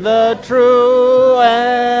 See the true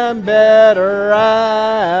and better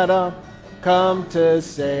Adam come to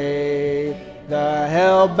save the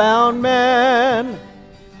hell-bound man.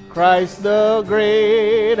 Christ the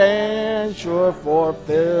great and sure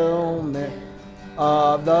fulfillment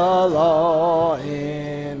of the law,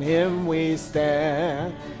 in Him we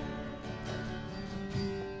stand.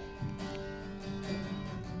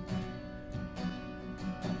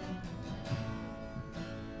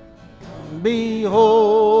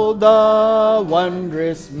 Behold the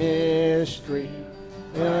wondrous mystery,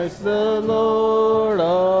 there's the Lord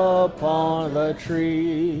upon the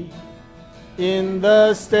tree. In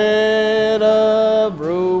the stead of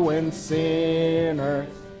ruined sinners,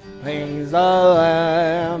 hangs the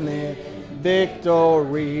Lamb in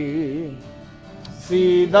victory.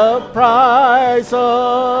 See the price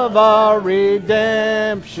of our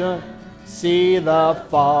redemption. See the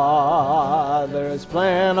Father's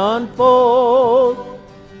plan unfold.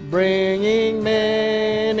 bringing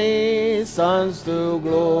many sons to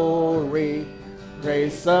glory,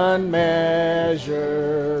 grace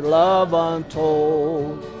unmeasured, love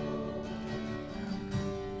untold.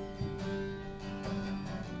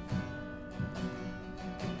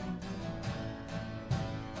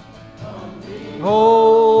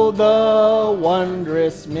 Behold the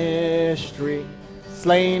wondrous mystery,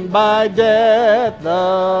 slain by death,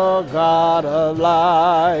 the God of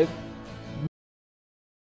life,